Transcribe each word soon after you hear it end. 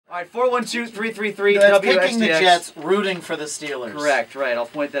All right, 412-333-WXDX. That's picking the Jets, rooting for the Steelers. Correct, right. I'll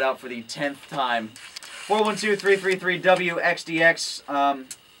point that out for the 10th time. 412-333-WXDX.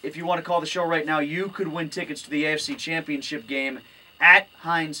 If you want to call the show right now, you could win tickets to the AFC Championship game at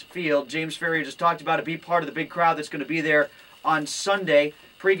Heinz Field. James Ferrier just talked about it. Be part of the big crowd that's going to be there on Sunday.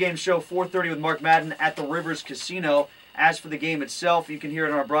 Pre-game show 4:30 with Mark Madden at the Rivers Casino. As for the game itself, you can hear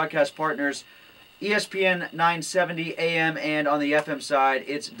it on our broadcast partners, ESPN 970 AM, and on the FM side,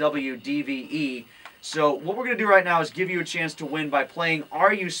 it's WDVE. So what we're going to do right now is give you a chance to win by playing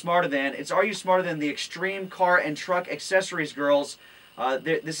Are You Smarter Than? It's Are You Smarter Than the Xtreme Car and Truck Accessories Girls.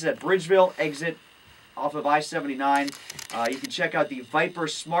 This is at Bridgeville exit off of I-79. You can check out the Viper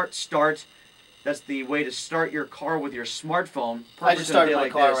Smart Start. That's the way to start your car with your smartphone. I just started my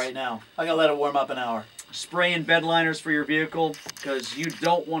car right now. I'm going to let it warm up an hour. Spray in bed liners for your vehicle because you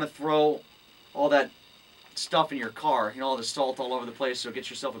don't want to throw all that stuff in your car, all the salt all over the place, so get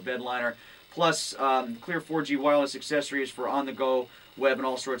yourself a bed liner. Plus, clear 4G wireless accessories for on-the-go web and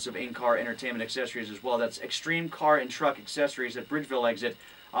all sorts of in-car entertainment accessories as well. That's Xtreme Car and Truck Accessories at Bridgeville exit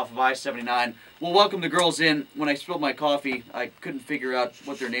off of I-79. We'll welcome the girls in. When I spilled my coffee, I couldn't figure out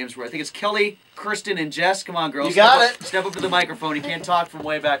what their names were. I think it's Kelly, Kristen, and Jess. Come on, girls. You got it. Step up to the microphone. You can't talk from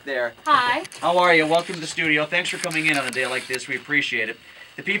way back there. Hi. How are you? Welcome to the studio. Thanks for coming in on a day like this. We appreciate it.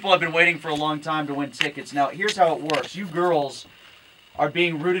 The people have been waiting for a long time to win tickets. Now, here's how it works. You girls are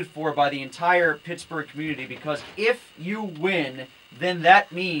being rooted for by the entire Pittsburgh community because if you win, then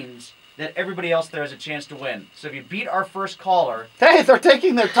that means that everybody else there has a chance to win. So if you beat our first caller... Hey, they're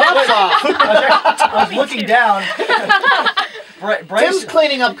taking their tops off! I was looking down. Tim's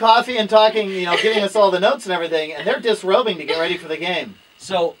cleaning up coffee and talking, giving us all the notes and everything, and they're disrobing to get ready for the game.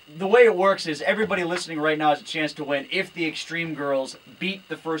 So the way it works is everybody listening right now has a chance to win if the Xtreme girls beat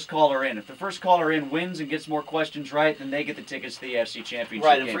the first caller in. If the first caller in wins and gets more questions right, then they get the tickets to the AFC Championship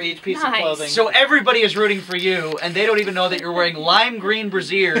Right, game. and for each piece of clothing. So everybody is rooting for you, and they don't even know that you're wearing lime green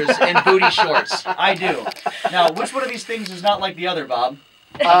brasiers and booty shorts. I do. Now, which one of these things is not like the other, Bob?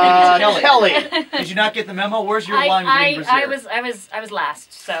 Kelly. Did you not get the memo? Where's your lime green brassiere? I was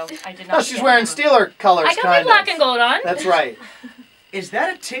last, so I did not. Oh, she's wearing Steeler colors. I got my black and gold on. That's right. Is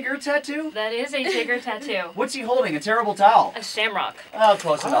that a Tigger tattoo? That is a Tigger tattoo. What's he holding? A terrible towel. A shamrock. Oh,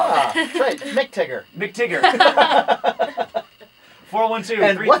 close enough. Right, Mick Tigger. Mick Tigger. 412.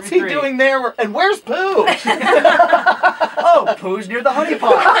 And what's he doing there? And where's Pooh? Oh, Pooh's near the honey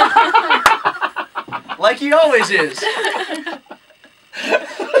pot. Like he always is. Pin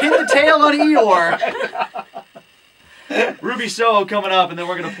the tail on Eeyore. Ruby Soho coming up, and then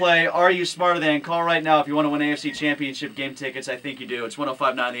we're going to play Are You Smarter Than? Call right now if you want to win AFC Championship game tickets. I think you do. It's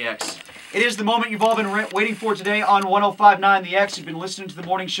 105.9 The X. It is the moment you've all been waiting for today on 105.9 The X. You've been listening to the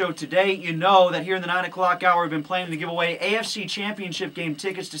morning show today. You know that here in the 9 o'clock hour, we've been planning to give away AFC Championship game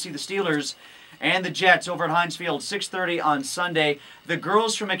tickets to see the Steelers and the Jets over at Heinz Field, 6:30 on Sunday. The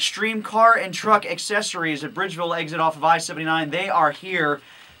girls from Xtreme Car and Truck Accessories at Bridgeville exit off of I-79, they are here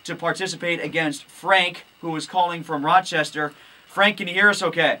to participate against Frank, who is calling from Rochester. Frank, can you hear us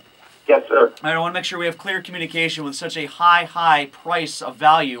okay? Yes, sir. I want to make sure we have clear communication with such a high price of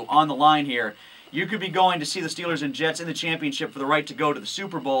value on the line here. You could be going to see the Steelers and Jets in the championship for the right to go to the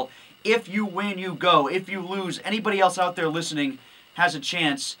Super Bowl. If you win, you go. If you lose, anybody else out there listening has a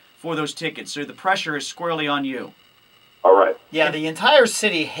chance for those tickets. So the pressure is squarely on you. All right. Yeah, the entire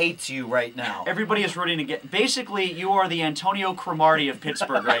city hates you right now. Everybody is rooting against. Basically, you are the Antonio Cromartie of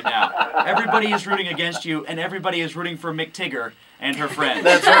Pittsburgh right now. Everybody is rooting against you, and everybody is rooting for Mick Tigger and her friend.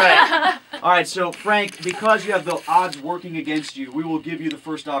 That's right. All right, so Frank, because you have the odds working against you, we will give you the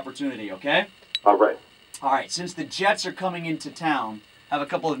first opportunity, okay? All right. All right, since the Jets are coming into town, I have a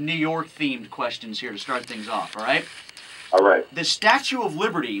couple of New York-themed questions here to start things off, all right? All right. The Statue of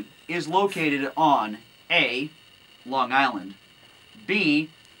Liberty is located on A, Long Island,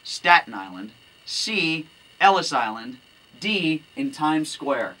 B, Staten Island, C, Ellis Island, D, in Times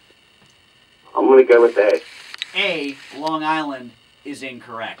Square. I'm going to go with A. A, Long Island, is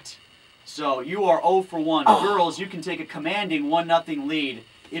incorrect. So you are 0 for 1. Girls, you can take a commanding 1-0 lead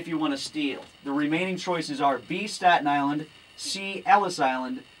if you want to steal. The remaining choices are B, Staten Island, C, Ellis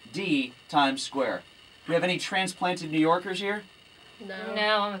Island, D, Times Square. Do we have any transplanted New Yorkers here?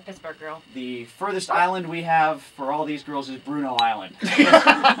 No, I'm a Pittsburgh girl. The furthest island we have for all these girls is Bruno Island.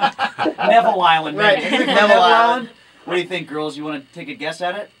 Neville Island, maybe. Right. Neville Island. What do you think, girls? You want to take a guess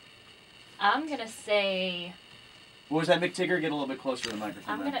at it? I'm going to say... What was that, Mick Tigger? Get a little bit closer to the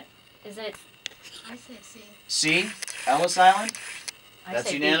microphone. I'm going to... Is it... I say C. C? Ellis Island?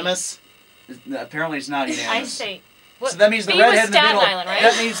 That's unanimous? Apparently it's not unanimous. I say... What? So that means the B redhead was in the middle. Staten Island, right?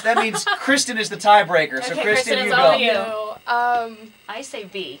 That means Kristen is the tiebreaker. So Okay, Kristen, Kristen, you it's go. all you. I say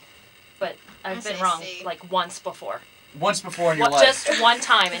B, but I've I been say wrong C. like once before. Once before in your life. Just one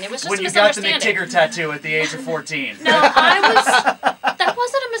time, and it was just When a you got the misunderstanding. McTigger tattoo at the age of 14. No, that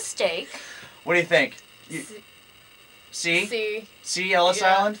wasn't a mistake. What do you think? C? C. C, Ellis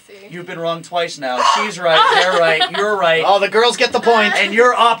Yeah, Island? C. You've been wrong twice now. She's right, they're right, you're right. Oh, the girls get the point. And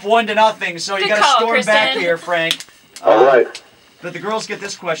you're up 1-0, so you Good gotta call, storm back Kristen. here, Frank. All right. But the girls get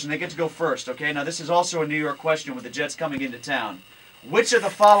this question. They get to go first, okay? Now, this is also a New York question with the Jets coming into town. Which of the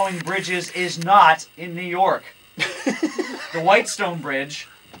following bridges is not in New York? The Whitestone Bridge,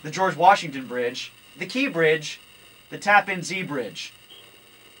 the George Washington Bridge, the Key Bridge, the Tappan Zee Bridge.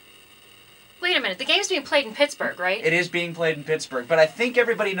 Wait a minute, the game's being played in Pittsburgh, right? It is being played in Pittsburgh, but I think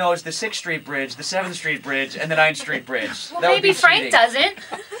everybody knows the 6th Street Bridge, the 7th Street Bridge, and the 9th Street Bridge. Well, That would maybe be Frank cheating. doesn't.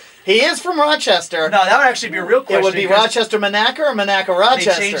 He is from Rochester. No, that would actually be a real question. It would be because Rochester Monaca or Monaca They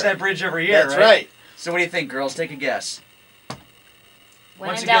Rochester. change that bridge every year, That's right. So what do you think, girls? Take a guess. When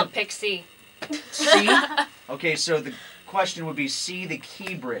Once in doubt, again- pick C. C? Okay, so the question would be C, the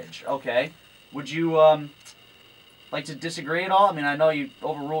Key Bridge. Okay. Would you like to disagree at all? I mean, I know you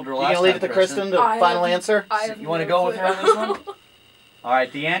overruled her You last gonna leave time, it to Kristen to I final have- answer? I have You want to no go with her on clue. this one? All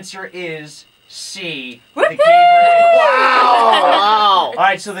right, the answer is C, the Key Bridge. All Wow!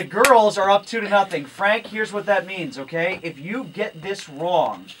 right, so the girls are up 2-0. Frank, here's what that means, okay? If you get this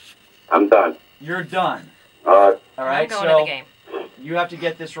wrong, I'm done. you're done. All right. All I'm right, going to so the game. you have to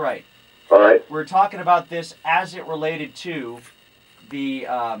get this right. All right. We're talking about this as it related to the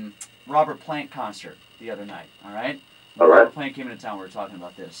Robert Plant concert the other night, all right? When All right. Robert Plant came into town, we were talking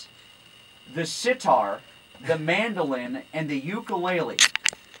about this. The sitar, the mandolin, and the ukulele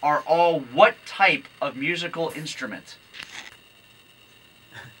are all what type of musical instrument?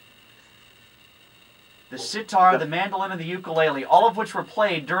 The sitar, the mandolin, and the ukulele, all of which were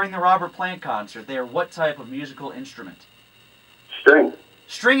played during the Robert Plant concert, they are what type of musical instrument? String.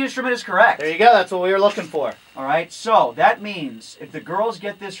 String instrument is correct. There you go. That's what we were looking for. All right, so that means if the girls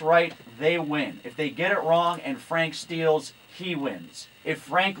get this right, they win. If they get it wrong and Frank steals, he wins. If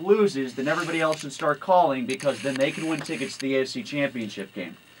Frank loses, then everybody else should start calling because then they can win tickets to the AFC Championship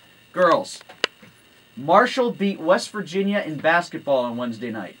game. Girls, Marshall beat West Virginia in basketball on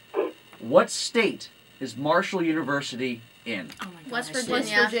Wednesday night. What state is Marshall University in? Oh my God. West I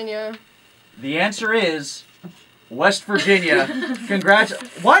Virginia. The answer is West Virginia. Congrats.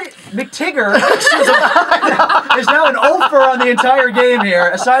 What? McTigger is now an offer on the entire game here.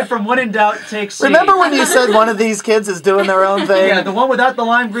 Aside from when in doubt, take C. Remember when you said one of these kids is doing their own thing? Yeah, the one without the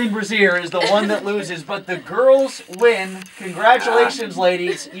lime green brassiere is the one that loses, but the girls win. Congratulations,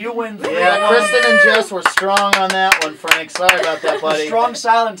 ladies. You win 3-1. Yeah, Kristen and Jess were strong on that one, Frank. Sorry about that, The buddy. strong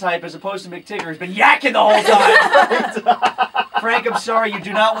silent type as opposed to McTigger has been yakking the whole time. Frank, I'm sorry, you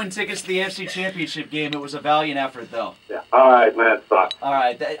do not win tickets to the AFC Championship game. It was a valiant effort, though. Yeah. All right, man. It sucks. All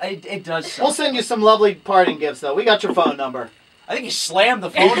right, it does suck. We'll send you some lovely parting gifts, though. We got your phone number. I think he slammed the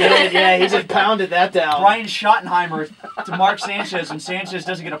He phone down. did, yeah. He just pounded that down. Brian Schottenheimer to Mark Sanchez, and Sanchez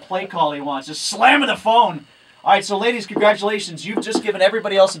doesn't get a play call he wants. Just slamming the phone. All right, so ladies, congratulations. You've just given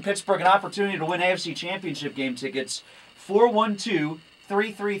everybody else in Pittsburgh an opportunity to win AFC Championship game tickets.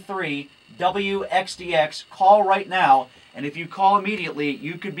 412-333-WXDX. Call right now. And if you call immediately,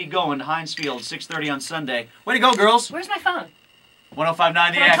 you could be going to Heinz Field, 6:30 on Sunday. Way to go, girls. Where's my phone? 105.9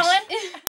 The Can I X. call in?